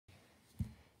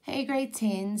Hey grade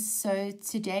 10s, so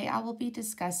today I will be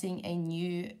discussing a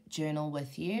new journal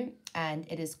with you and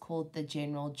it is called the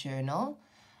General Journal.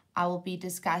 I will be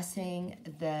discussing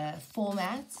the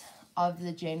format of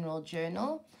the General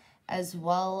Journal as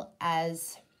well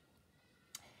as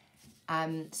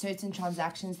certain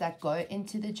transactions that go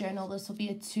into the journal. This will be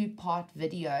a two-part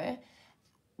video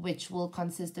which will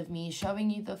consist of me showing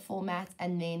you the format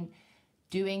and then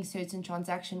doing certain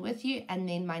transaction with you, and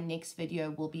then my next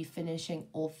video will be finishing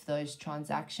off those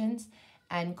transactions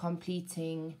and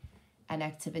completing an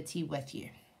activity with you.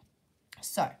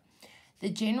 So the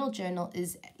General Journal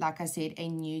is, like I said, a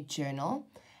new journal,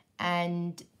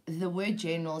 and the word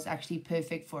journal is actually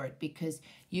perfect for it because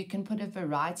you can put a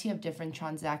variety of different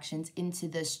transactions into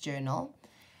this journal.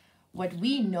 What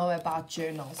we know about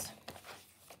journals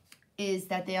is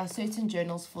that there are certain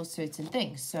journals for certain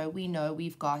things. So we know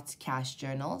we've got cash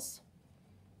journals,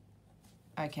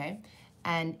 okay?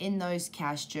 And in those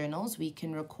cash journals, we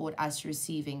can record us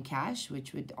receiving cash,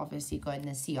 which would obviously go in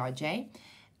the CRJ,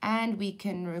 and we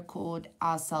can record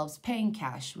ourselves paying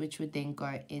cash, which would then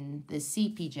go in the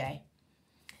CPJ.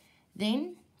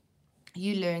 Then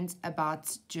you learned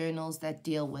about journals that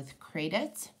deal with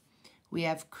credit. We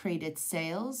have credit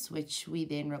sales, which we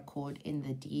then record in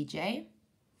the DJ.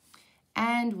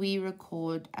 And we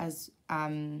record as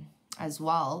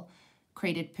well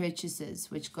credit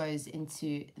purchases, which goes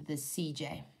into the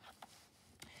CJ.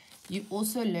 You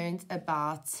also learned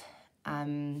about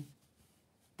the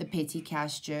petty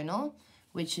cash journal,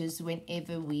 which is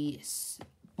whenever we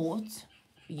bought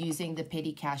using the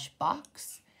petty cash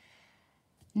box.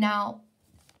 Now,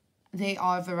 there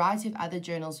are a variety of other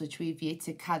journals which we've yet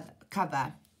to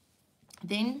cover.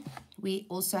 Then we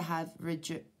also have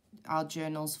our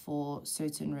journals for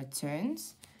certain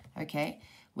returns, okay?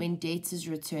 When debt is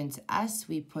returned to us,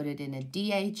 we put it in a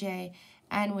DAJ,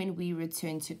 and when we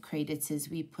return to creditors,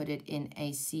 we put it in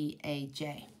a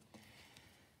CAJ.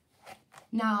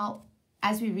 Now,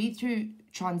 as we read through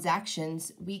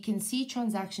transactions, we can see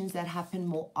transactions that happen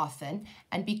more often,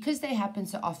 and because they happen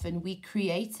so often, we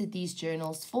created these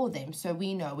journals for them. So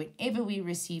we know whenever we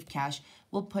receive cash,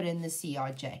 we'll put in the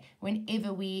CRJ.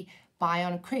 Whenever we buy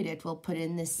on credit, we'll put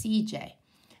in the CJ.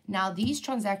 Now, these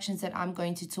transactions that I'm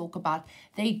going to talk about,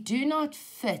 they do not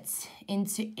fit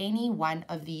into any one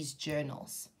of these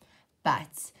journals.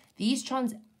 But these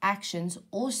transactions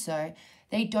also,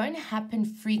 they don't happen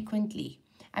frequently.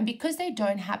 And because they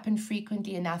don't happen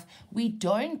frequently enough, we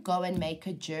don't go and make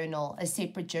a journal, a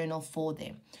separate journal for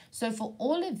them. So for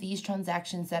all of these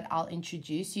transactions that I'll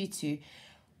introduce you to,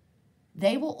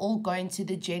 they will all go into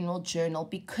the General Journal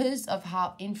because of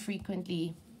how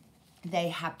infrequently they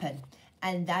happen.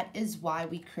 And that is why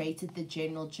we created the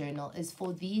General Journal, is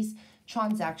for these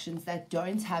transactions that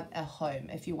don't have a home,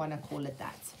 if you want to call it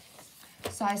that.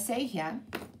 So I say here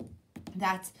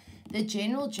that the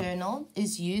General Journal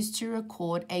is used to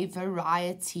record a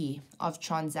variety of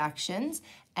transactions,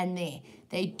 and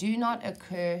they do not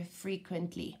occur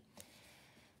frequently.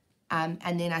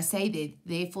 And then I say that,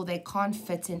 therefore, they can't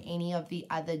fit in any of the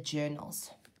other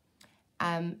journals.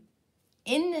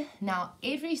 Now,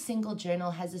 every single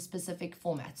journal has a specific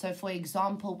format. So, for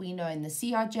example, we know in the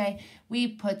CRJ, we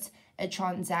put a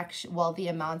transaction, well, the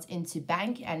amount into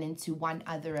bank and into one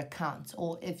other account.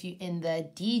 Or if you in the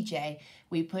DJ,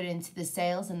 we put into the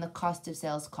sales and the cost of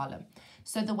sales column.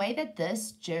 So the way that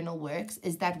this journal works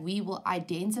is that we will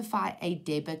identify a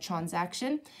debit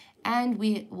transaction and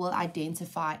we will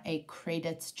identify a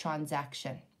credit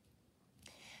transaction.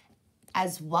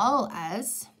 As well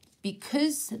as,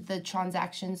 because the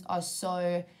transactions are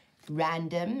so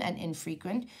random and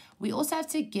infrequent, we also have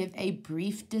to give a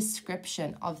brief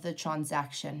description of the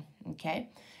transaction, okay?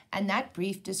 And that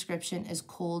brief description is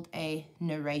called a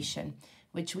narration,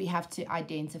 which we have to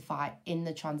identify in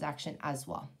the transaction as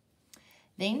well.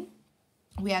 Then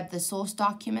we have the source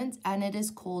document, and it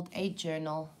is called a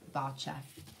journal voucher.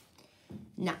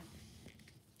 Now,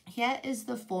 here is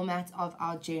the format of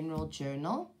our General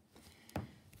Journal.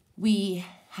 We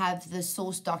have the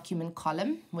source document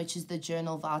column, which is the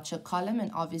journal voucher column,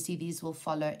 and obviously these will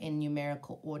follow in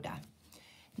numerical order.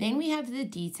 Then we have the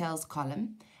details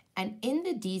column, and in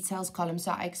the details column,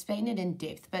 so I explain it in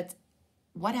depth, but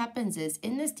what happens is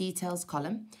in this details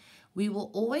column, we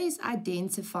will always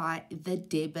identify the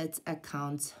debit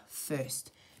account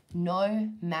first, no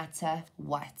matter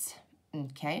what.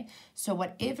 Okay, so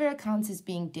whatever account is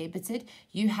being debited,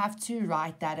 you have to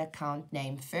write that account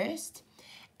name first.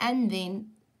 And then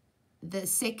the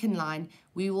second line,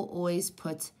 we will always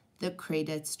put the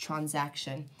credit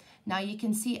transaction. Now you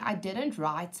can see I didn't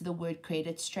write the word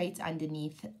credit straight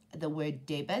underneath the word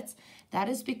debit. That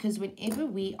is because whenever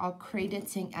we are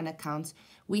crediting an account,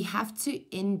 we have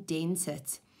to indent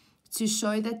it to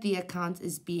show that the account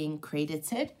is being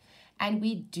credited. And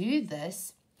we do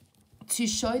this to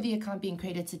show the account being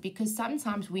credited because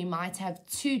sometimes we might have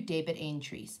two debit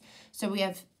entries. So we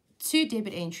have two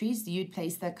debit entries, you'd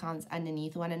place the accounts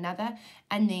underneath one another,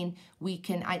 and then we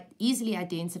can easily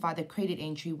identify the credit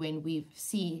entry when we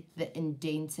see the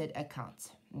indented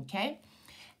account, okay?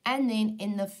 And then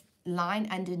in the line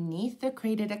underneath the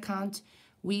credit account,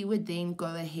 we would then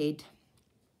go ahead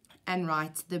and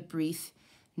write the brief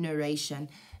narration.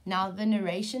 Now, the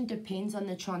narration depends on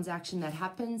the transaction that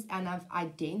happens, and I've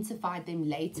identified them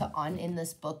later on in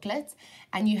this booklet,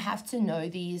 and you have to know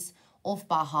these off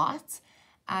by heart.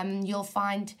 You'll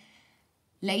find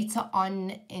later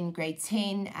on in grade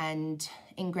 10 and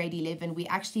in grade 11, we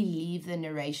actually leave the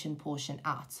narration portion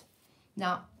out.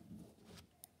 Now,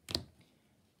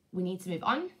 we need to move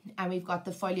on, and we've got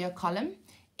the folio column.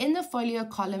 In the folio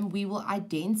column, we will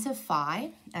identify,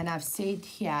 and I've said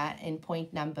here in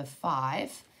point number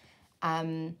 5,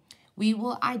 we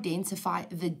will identify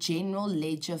the general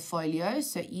ledger folio,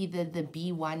 so either the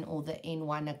B1 or the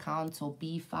N1 account, or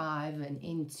B5 and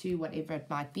N2, whatever it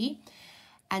might be.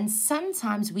 And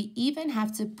sometimes we even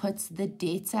have to put the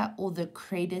debtor or the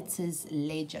creditor's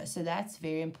ledger. So that's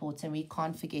very important. We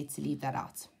can't forget to leave that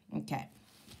out. Okay.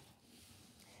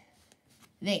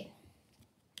 Then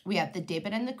we have the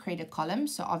debit and the credit column.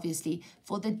 So obviously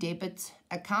for the debit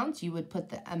account, you would put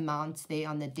the amount there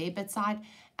on the debit side.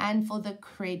 And for the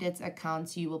credit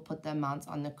account, you will put the amount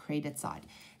on the credit side.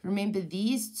 Remember,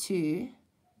 these two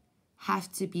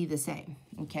have to be the same,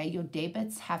 okay? Your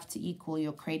debits have to equal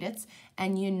your credits,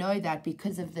 and you know that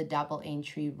because of the double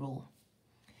entry rule.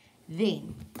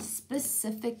 Then,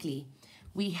 specifically,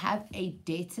 we have a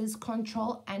debtors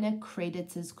control and a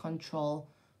creditors control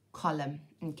column,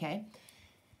 okay?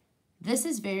 This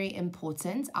is very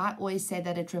important. I always say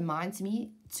that it reminds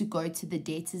me to go to the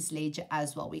debtors ledger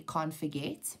as well. We can't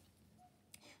forget.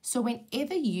 So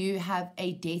whenever you have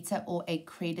a debtor or a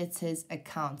creditor's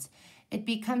account, it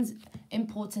becomes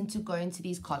important to go into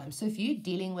these columns. So if you're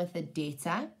dealing with a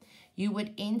debtor, you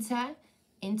would enter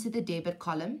into the debit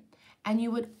column, and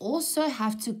you would also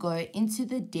have to go into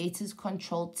the debtors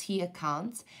control T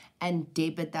account and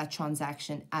debit that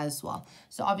transaction as well.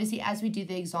 So obviously, as we do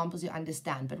the examples, you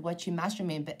understand. But what you must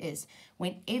remember is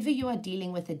whenever you are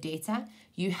dealing with a debtor,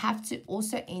 you have to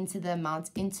also enter the amount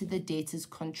into the debtors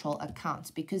control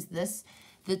account, because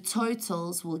the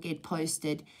totals will get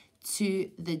posted to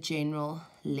the general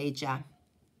ledger.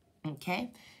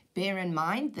 Okay, bear in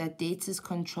mind that debtors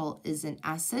control is an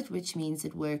asset, which means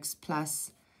it works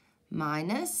plus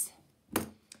minus,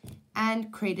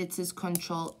 and creditors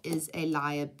control is a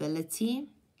liability,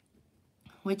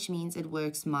 which means it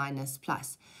works minus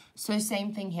plus. So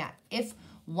same thing here. If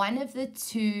one of the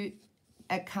two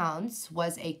accounts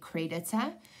was a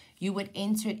creditor, you would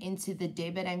enter it into the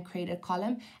debit and credit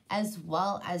column, as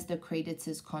well as the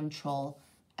creditors control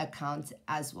account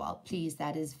as well. Please,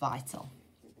 that is vital.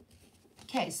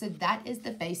 Okay, so that is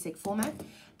the basic format.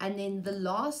 And then the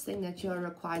last thing that you are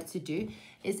required to do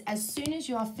is, as soon as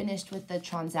you are finished with the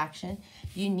transaction,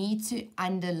 you need to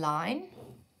underline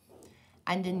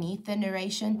underneath the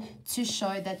narration to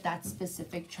show that that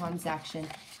specific transaction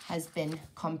has been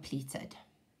completed.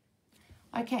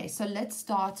 Okay, so let's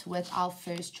start with our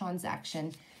first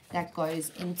transaction that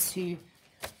goes into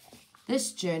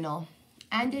this journal,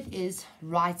 and it is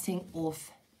writing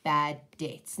off bad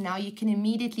debts. Now you can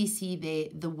immediately see there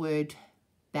the word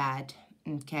bad,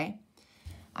 okay?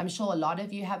 I'm sure a lot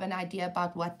of you have an idea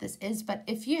about what this is, but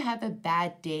if you have a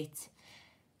bad debt,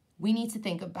 we need to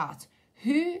think about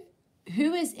who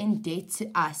is in debt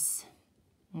to us,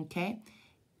 okay?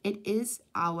 It is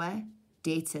our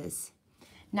debtors.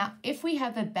 Now, if we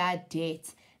have a bad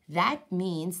debt, that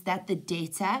means that the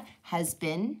debtor has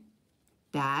been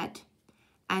bad,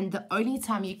 and the only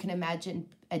time you can imagine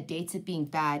a debtor being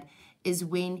bad is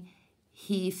when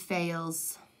he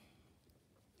fails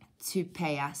to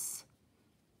pay us.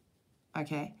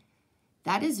 Okay,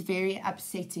 that is very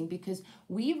upsetting, because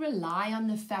we rely on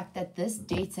the fact that this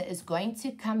debtor is going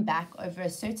to come back over a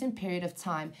certain period of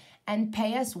time and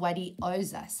pay us what he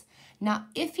owes us. Now,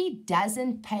 if he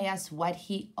doesn't pay us what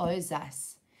he owes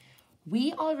us,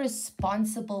 we are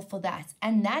responsible for that.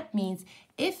 And that means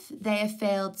if they have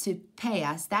failed to pay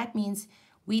us, that means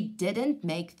we didn't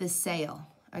make the sale.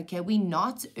 Okay, we're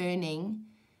not earning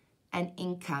an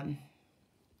income.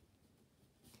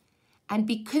 And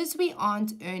because we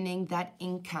aren't earning that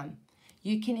income,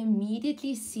 you can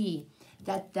immediately see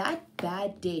that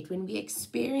bad debt, when we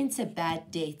experience a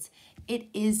bad debt, it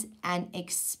is an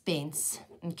expense,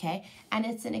 okay? And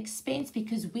it's an expense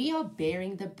because we are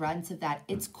bearing the brunt of that.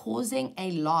 It's causing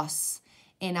a loss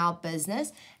in our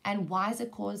business. And why is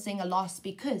it causing a loss?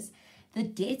 Because the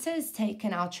debtor has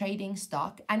taken our trading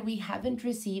stock and we haven't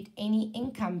received any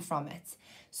income from it.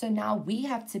 So now we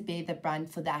have to bear the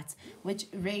brunt for that, which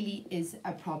really is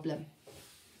a problem.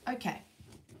 Okay,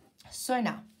 so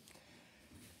now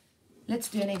let's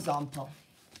do an example.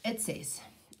 It says,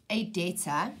 a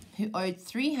debtor who owed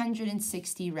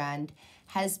 360 Rand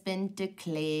has been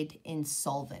declared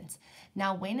insolvent.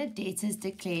 Now, when a debtor is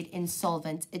declared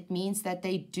insolvent, it means that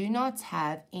they do not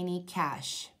have any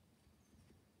cash.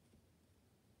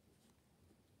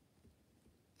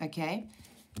 Okay,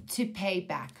 to pay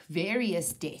back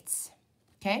various debts.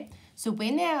 Okay, so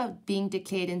when they are being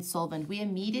declared insolvent, we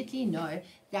immediately know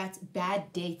that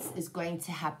bad debts is going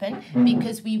to happen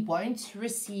because we won't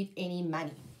receive any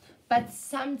money. But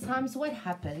sometimes what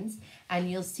happens,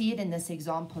 and you'll see it in this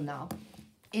example now,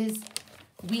 is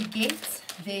we get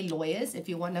their lawyers, if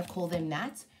you want to call them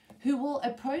that, who will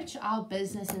approach our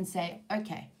business and say,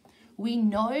 okay, we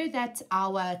know that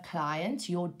our client,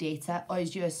 your debtor,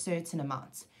 owes you a certain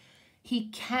amount. He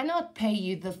cannot pay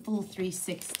you the full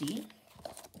 360.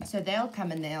 So they'll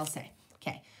come and they'll say,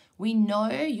 okay, we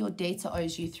know your debtor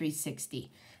owes you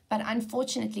 360, but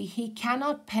unfortunately he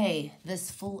cannot pay this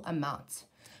full amount.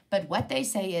 But what they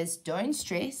say is, don't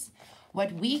stress.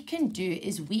 What we can do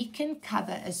is we can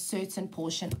cover a certain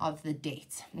portion of the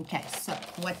debt. Okay, so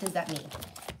what does that mean?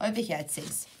 Over here it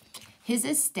says, his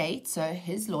estate, so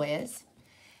his lawyers,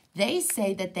 they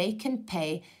say that they can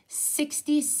pay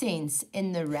 60 cents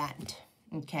in the rand,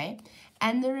 okay?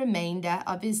 And the remainder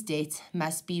of his debt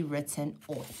must be written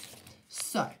off.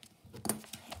 So,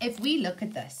 if we look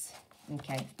at this,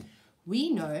 okay,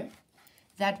 we know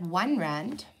that 1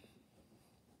 rand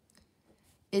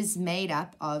is made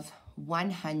up of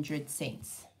 100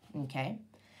 cents, okay?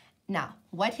 Now,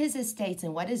 what his estate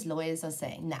and what his lawyers are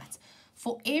saying, that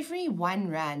for every 1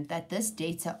 rand that this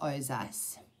debtor owes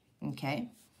us, okay,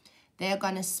 they're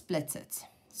going to split it.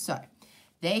 So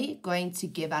they're going to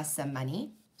give us some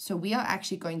money. So we are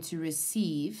actually going to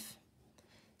receive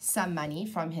some money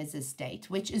from his estate,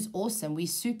 which is awesome. We're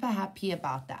super happy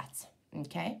about that,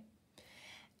 okay?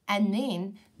 And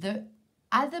then the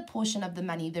other portion of the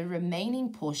money, the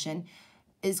remaining portion,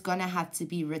 is going to have to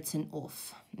be written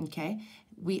off, okay?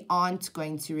 We aren't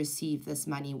going to receive this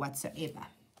money whatsoever.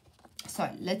 So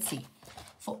let's see.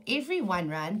 For every 1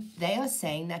 rand, they are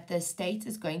saying that the state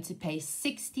is going to pay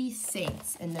 60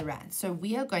 cents in the rand. So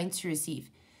we are going to receive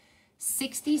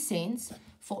 60 cents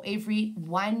for every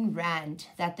 1 rand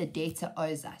that the debtor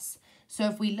owes us. So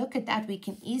if we look at that, we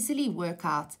can easily work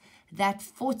out that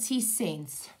 40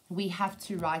 cents we have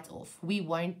to write off. We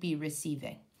won't be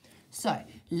receiving. So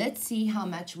let's see how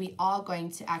much we are going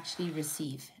to actually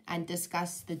receive and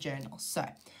discuss the journal. So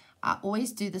I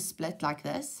always do the split like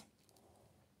this.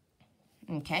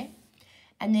 Okay,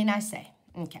 and then I say,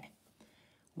 okay,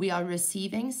 we are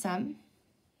receiving some,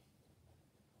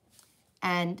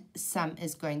 and some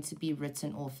is going to be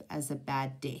written off as a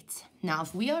bad debt. Now,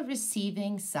 if we are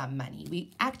receiving some money,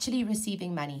 we actually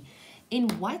receiving money, in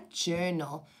what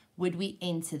journal would we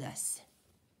enter this?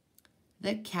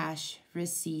 The cash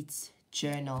receipts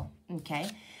journal, okay?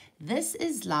 This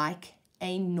is like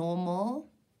a normal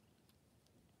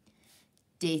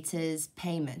debtor's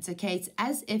payment, okay? It's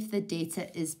as if the debtor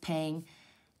is paying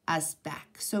us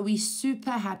back. So we're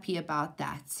super happy about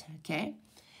that, okay?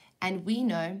 And we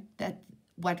know that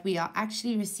what we are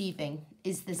actually receiving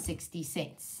is the 60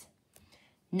 cents.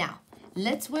 Now,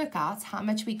 let's work out how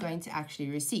much we're going to actually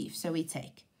receive. So we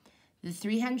take the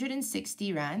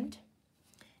 360 Rand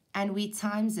and we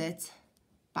times it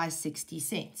by 60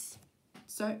 cents.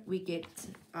 So we get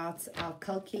out our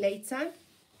calculator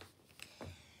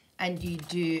and you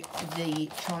do the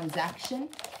transaction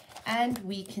and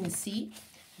we can see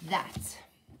that.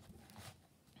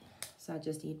 So I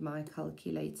just need my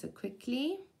calculator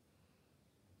quickly.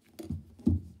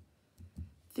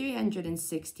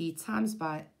 360 times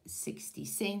by 60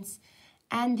 cents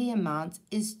and the amount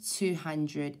is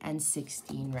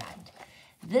 216 Rand.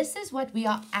 This is what we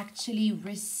are actually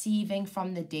receiving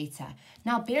from the data.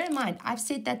 Now, bear in mind, I've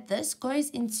said that this goes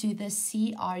into the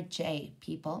CRJ,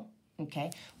 people,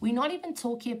 okay? We're not even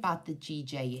talking about the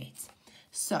GJ yet.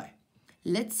 So,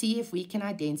 let's see if we can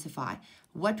identify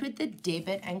what would the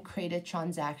debit and credit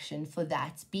transaction for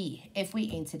that be if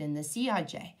we entered in the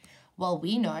CRJ. Well,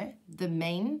 we know the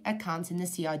main account in the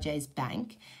CRJ is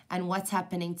bank, and what's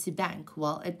happening to bank?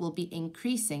 Well, it will be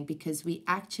increasing because we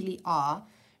actually are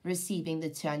receiving the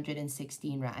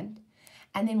 216 Rand.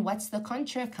 And then what's the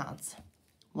contra account?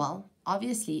 Well,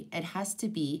 obviously it has to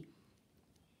be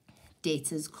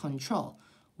debtors control.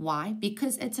 Why?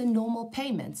 Because it's a normal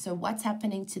payment. So what's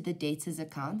happening to the debtors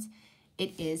account?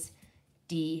 It is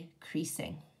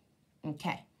decreasing.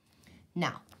 Okay.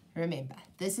 Now, remember,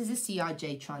 this is a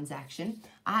CRJ transaction.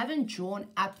 I haven't drawn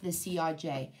up the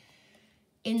CRJ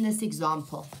in this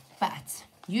example, but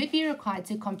you'd be required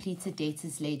to complete a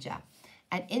debtors ledger.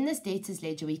 And in this debtors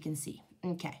ledger, we can see,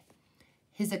 okay,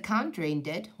 his account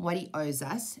rendered, what he owes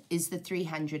us is the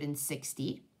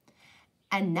 360.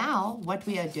 And now what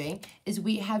we are doing is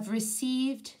we have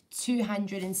received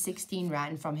 216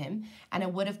 Rand from him, and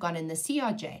it would have gone in the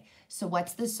CRJ. So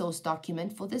what's the source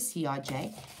document for the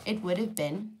CRJ? It would have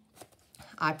been,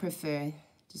 I prefer,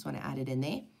 just want to add it in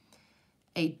there,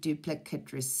 a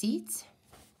duplicate receipt,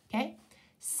 okay,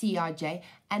 CRJ.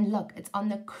 And look, it's on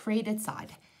the credit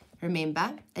side.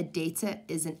 Remember, a debtor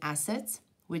is an asset,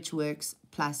 which works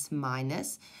plus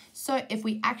minus. So if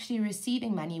we're actually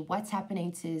receiving money, what's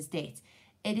happening to his debt?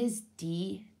 It is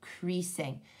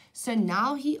decreasing. So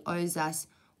now he owes us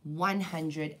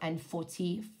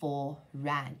 144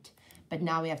 Rand. But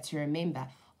now we have to remember,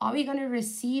 are we going to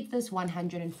receive this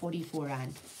 144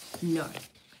 Rand? No.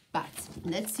 But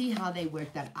let's see how they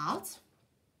work that out.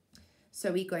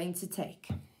 So we're going to take,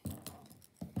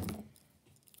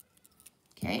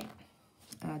 okay,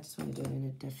 I just want to do it in a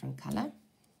different color.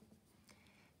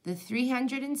 The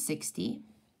 360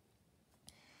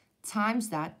 times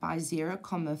that by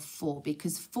 0.4,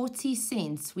 because 40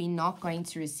 cents we're not going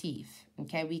to receive.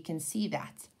 Okay, we can see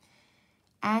that.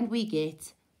 And we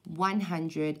get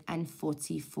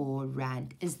 144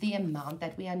 Rand is the amount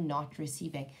that we are not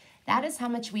receiving. That is how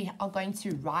much we are going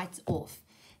to write off.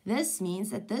 This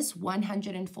means that this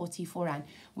 144 Rand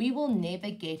we will never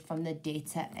get from the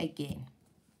debtor again.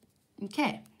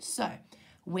 Okay, so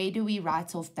where do we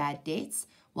write off bad debts?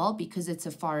 Well, because it's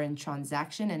a foreign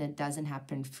transaction and it doesn't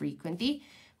happen frequently,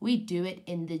 we do it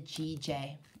in the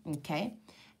GJ, okay?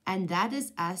 And that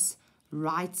is us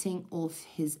writing off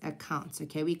his accounts,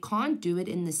 okay? We can't do it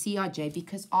in the CRJ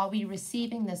because are we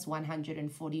receiving this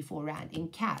 144 Rand in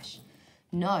cash?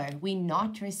 No, we're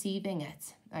not receiving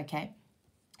it, okay?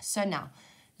 So now,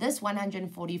 this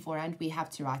 144 Rand, we have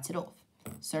to write it off.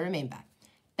 So remember,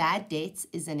 bad debts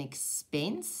is an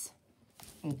expense,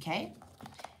 okay?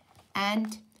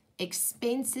 And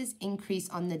expenses increase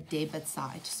on the debit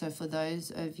side. So for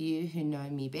those of you who know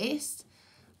me best,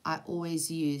 I always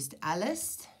used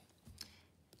ALICE,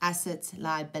 assets,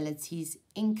 liabilities,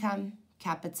 income,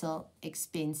 capital,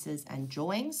 expenses, and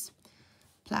drawings,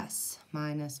 plus,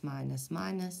 minus, minus,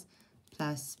 minus,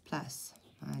 plus, plus,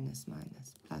 minus,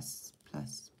 minus, plus,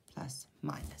 plus, plus,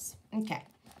 minus. Okay,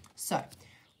 so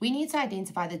we need to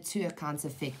identify the two accounts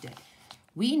affected.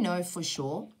 We know for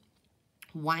sure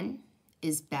one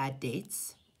is bad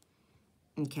debts,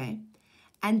 okay?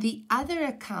 And the other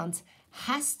account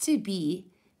has to be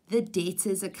the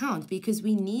debtors account because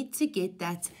we need to get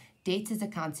that debtors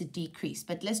account to decrease.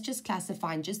 But let's just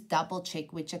classify and just double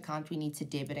check which account we need to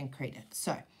debit and credit.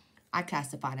 So I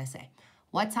classify and I say,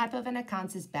 what type of an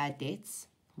account is bad debts?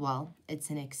 Well, it's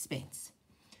an expense.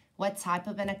 What type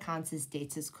of an account is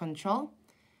debtors control?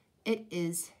 It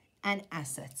is an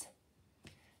asset.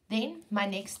 Then my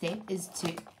next step is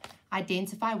to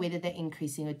identify whether they're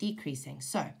increasing or decreasing.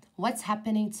 So what's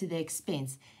happening to the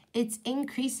expense? It's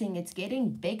increasing, it's getting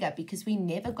bigger because we're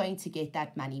never going to get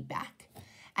that money back.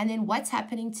 And then what's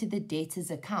happening to the debtors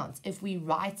account? If we're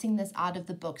writing this out of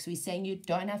the books, we're saying you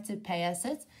don't have to pay us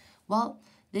it, well,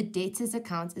 the debtors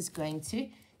account is going to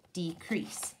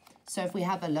decrease. So if we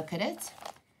have a look at it,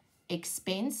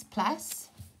 expense plus,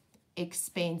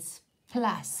 expense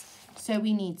plus. So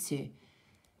we need to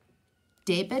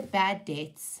debit bad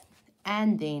debts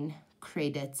and then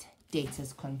credit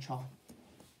debtors control.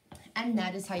 And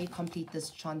that is how you complete this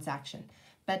transaction.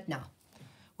 But now,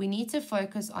 we need to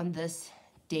focus on this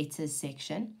debtors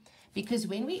section because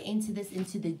when we enter this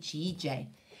into the GJ,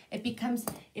 it becomes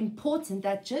important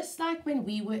that just like when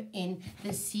we were in the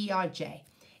CRJ,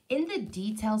 in the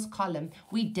details column,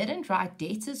 we didn't write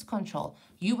debtors control.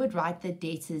 You would write the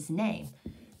debtor's name.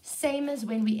 Same as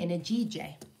when we're in a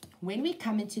GJ. When we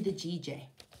come into the GJ,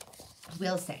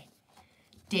 we'll say,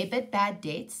 debit bad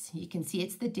debts. You can see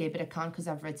it's the debit account because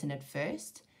I've written it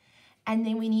first. And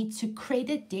then we need to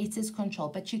credit debtors control,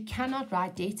 but you cannot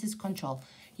write debtors control.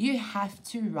 You have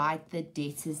to write the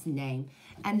debtor's name.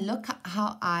 And look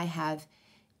how I have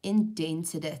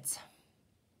indented it,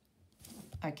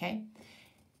 okay,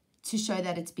 to show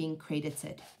that it's being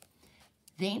credited.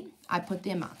 Then I put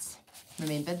the amounts.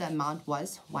 Remember the amount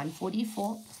was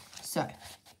 144. So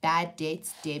bad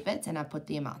debts debit, and I put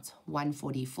the amount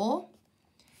 144.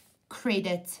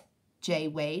 credit J.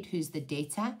 Wade, who's the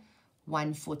debtor,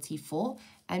 144.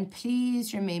 And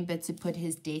please remember to put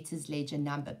his debtor's ledger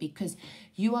number, because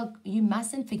you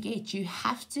mustn't forget, you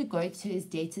have to go to his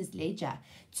debtor's ledger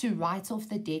to write off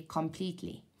the debt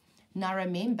completely. Now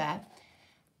remember,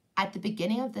 at the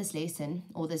beginning of this lesson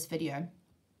or this video,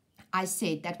 I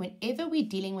said that whenever we're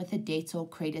dealing with a debtor or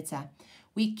creditor,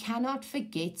 we cannot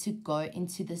forget to go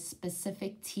into the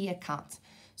specific T account.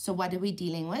 So what are we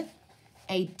dealing with?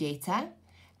 A debtor.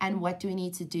 And what do we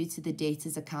need to do to the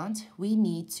debtor's account? We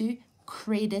need to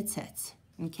credit it,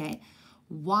 okay?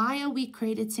 Why are we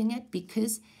crediting it?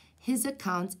 Because his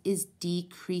account is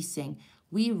decreasing.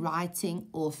 We're writing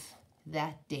off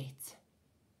that debt.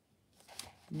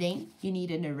 Then you need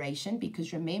a narration,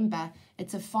 because remember,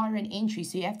 it's a foreign entry,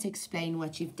 so you have to explain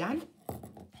what you've done.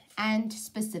 And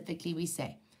specifically we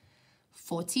say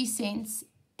 40 cents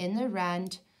in the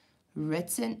rand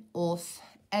written off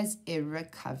as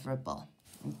irrecoverable.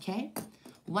 Okay,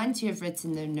 once you've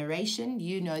written the narration,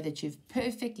 you know that you've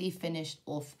perfectly finished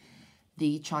off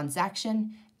the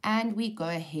transaction, and we go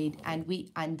ahead and we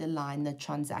underline the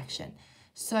transaction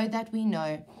so that we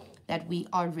know that we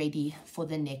are ready for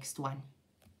the next one.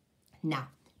 Now,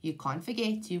 you can't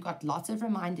forget, you've got lots of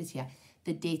reminders here.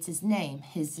 The debtor's name,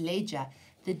 his ledger,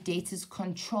 the debtor's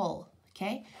control,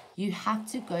 okay? You have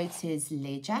to go to his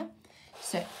ledger.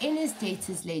 So in his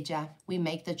debtor's ledger, we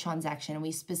make the transaction and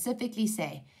we specifically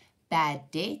say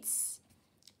bad debts,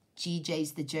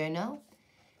 GJ's the journal,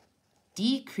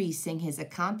 decreasing his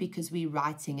account because we're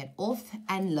writing it off.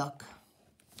 And look,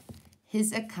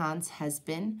 his account has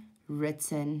been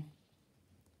written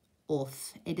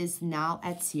off. It is now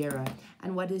at 0.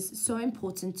 And what is so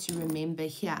important to remember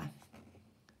here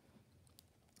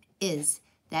is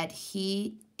that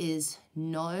he is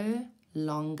no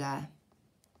longer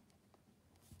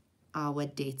our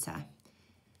debtor.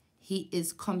 He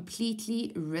is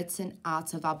completely written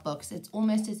out of our books. It's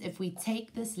almost as if we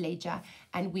take this ledger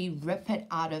and we rip it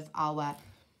out of our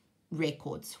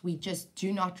records. We just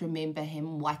do not remember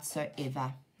him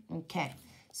whatsoever. Okay,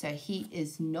 so he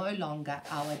is no longer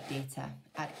our debtor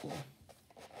at all.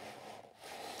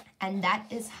 And that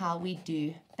is how we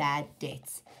do bad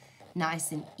debts.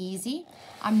 Nice and easy.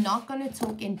 I'm not going to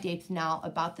talk in depth now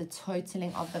about the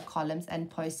totaling of the columns and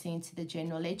posting into the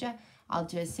general ledger. I'll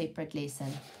do a separate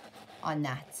lesson on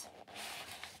that.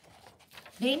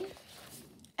 Then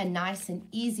a nice and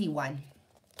easy one,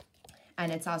 and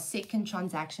it's our second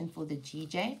transaction for the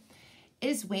GJ,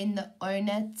 is when the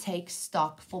owner takes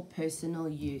stock for personal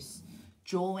use,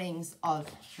 drawings of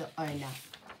the owner.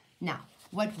 Now,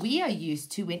 what we are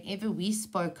used to whenever we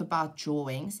spoke about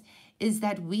drawings is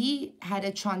that we had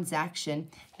a transaction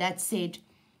that said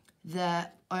the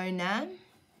owner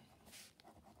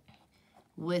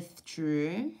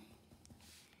withdrew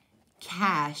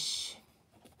cash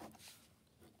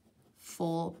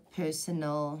for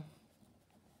personal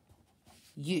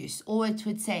use. Or it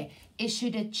would say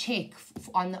issued a check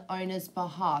on the owner's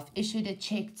behalf, issued a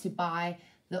check to buy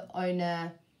the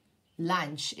owner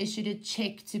lunch, issued a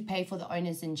check to pay for the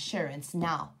owner's insurance.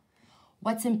 Now,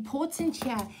 what's important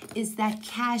here is that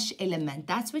cash element.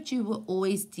 That's what you were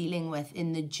always dealing with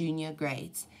in the junior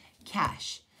grades,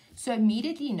 cash. So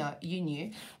immediately you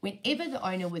knew whenever the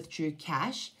owner withdrew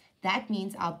cash, that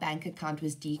means our bank account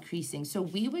was decreasing. So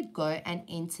we would go and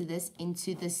enter this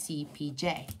into the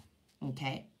CPJ,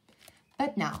 okay?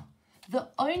 But now, the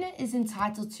owner is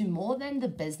entitled to more than the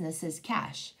business's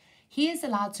cash. He is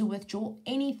allowed to withdraw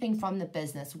anything from the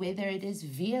business, whether it is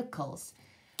vehicles,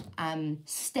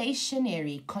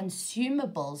 stationery,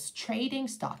 consumables, trading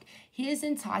stock. He is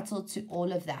entitled to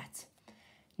all of that.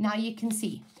 Now you can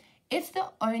see, if the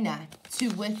owner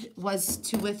was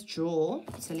to withdraw,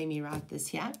 so let me write this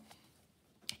here.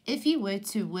 If he were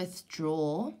to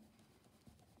withdraw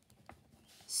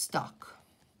stock,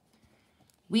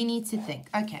 we need to think,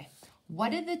 okay,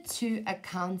 what are the two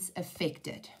accounts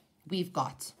affected? We've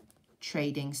got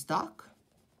trading stock,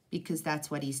 because that's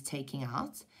what he's taking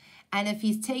out. And if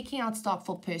he's taking out stock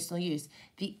for personal use,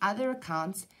 the other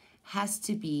account has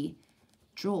to be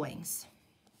drawings.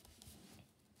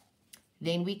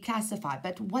 Then we classify.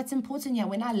 But what's important here,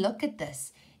 when I look at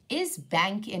this, is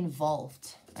bank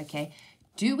involved? Okay,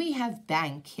 do we have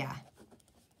bank here?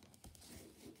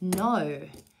 No,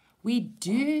 we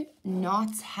do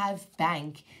not have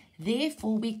bank.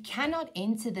 Therefore, we cannot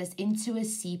enter this into a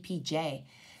CPJ.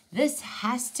 This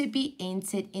has to be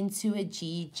entered into a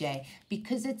GJ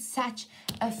because it's such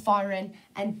a foreign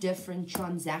and different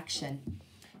transaction.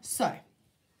 So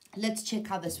let's check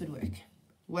how this would work.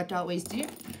 What do I always do?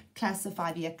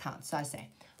 Classify the account. So I say,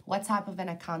 what type of an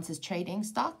account is trading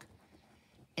stock?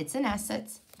 It's an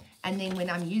asset. And then when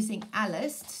I'm using a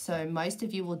list, so most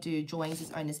of you will do drawings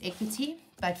as owner's equity,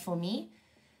 but for me,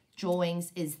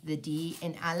 drawings is the D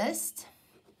in a list.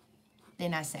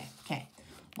 Then I say, okay,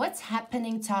 what's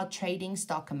happening to our trading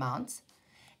stock amount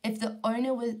if the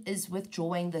owner is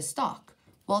withdrawing the stock?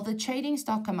 Well, the trading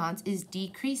stock amount is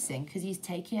decreasing because he's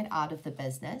taking it out of the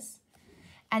business.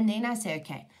 And then I say,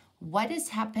 okay, what is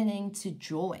happening to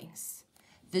drawings?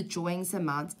 The drawings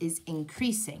amount is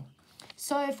increasing.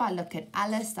 So if I look at a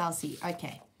list, I'll see,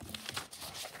 okay,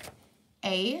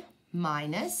 A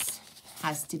minus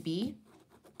has to be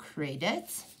credit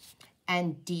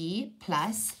and D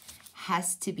plus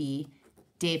has to be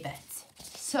debit.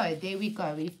 So there we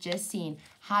go. We've just seen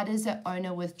how does the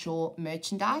owner withdraw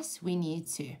merchandise? We need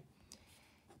to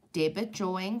debit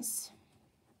drawings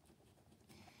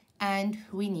and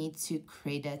we need to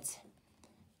credit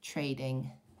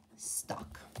trading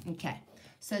stock. Okay.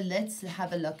 So let's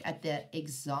have a look at the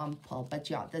example. But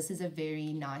yeah, this is a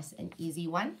very nice and easy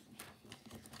one.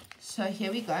 So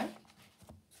here we go.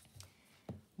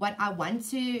 What I want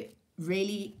to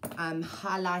really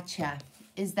highlight here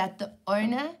is that the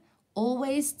owner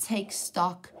always takes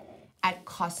stock at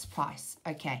cost price.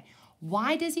 Okay.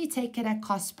 Why does he take it at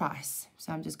cost price?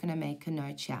 So I'm just going to make a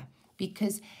note here.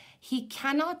 Because he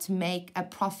cannot make a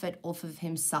profit off of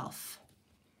himself.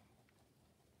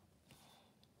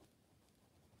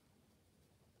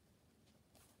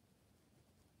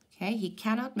 Okay, he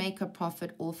cannot make a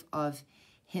profit off of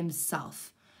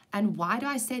himself. And why do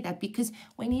I say that? Because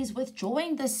when he's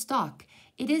withdrawing the stock,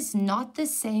 it is not the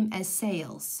same as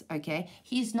sales, okay?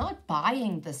 He's not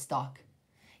buying the stock.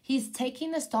 He's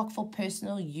taking the stock for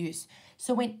personal use.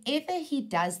 So whenever he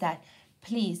does that,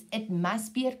 please, it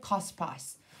must be at cost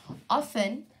price.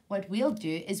 Often, what we'll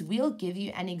do is we'll give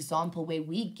you an example where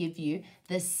we give you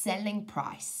the selling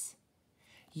price.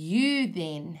 You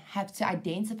then have to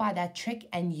identify that trick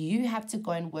and you have to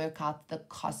go and work out the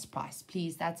cost price.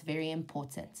 Please, that's very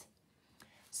important.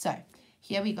 So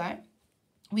here we go.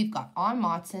 We've got R.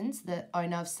 Martins, the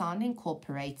owner of Sound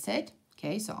Incorporated.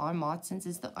 Okay, so R. Martins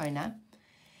is the owner.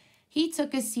 He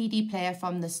took a CD player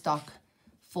from the stock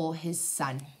for his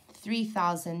son,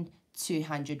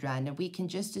 3,200 Rand. And we can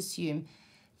just assume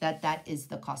that that is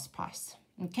the cost price.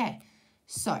 Okay,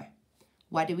 so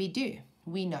what do?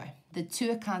 We know the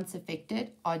two accounts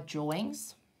affected are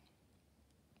drawings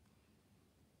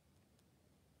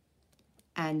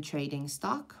and trading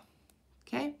stock.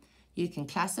 Okay, you can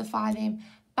classify them,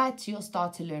 but you'll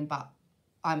start to learn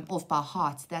off by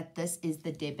heart that this is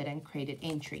the debit and credit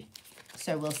entry.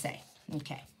 So we'll say,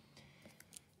 okay,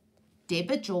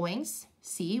 debit drawings.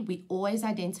 See, we always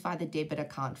identify the debit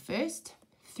account first,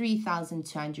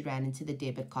 3,200 Rand into the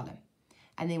debit column.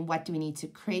 And then what do we need to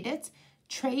credit?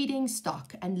 Trading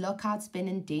stock, and look how it's been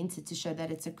indented to show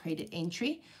that it's a credit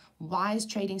entry. Why is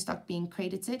trading stock being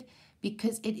credited?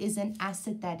 Because it is an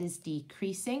asset that is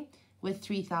decreasing with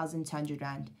 3,200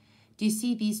 Rand. Do you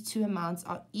see these two amounts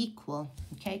are equal?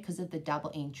 Okay, because of the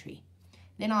double entry.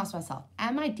 Then I ask myself,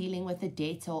 am I dealing with a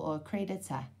debtor or a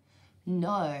creditor?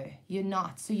 No, you're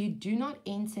not. So you do not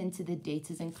enter into the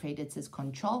debtors and creditors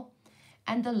control.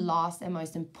 And the last and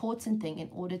most important thing in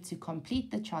order to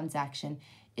complete the transaction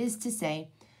is to say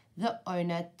the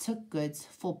owner took goods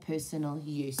for personal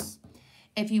use.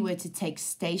 If you were to take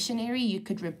stationery, you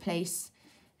could replace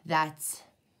that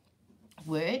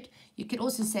word. You could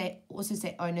also say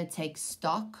owner takes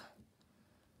stock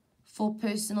for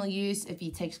personal use. If he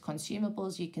takes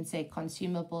consumables, you can say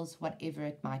consumables, whatever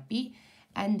it might be.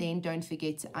 And then don't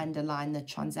forget to underline the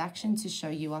transaction to show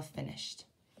you are finished.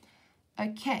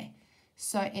 Okay,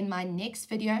 so in my next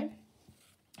video,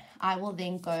 I will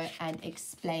then go and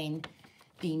explain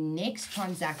the next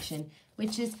transaction,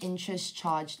 which is interest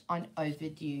charged on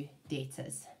overdue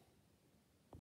debtors.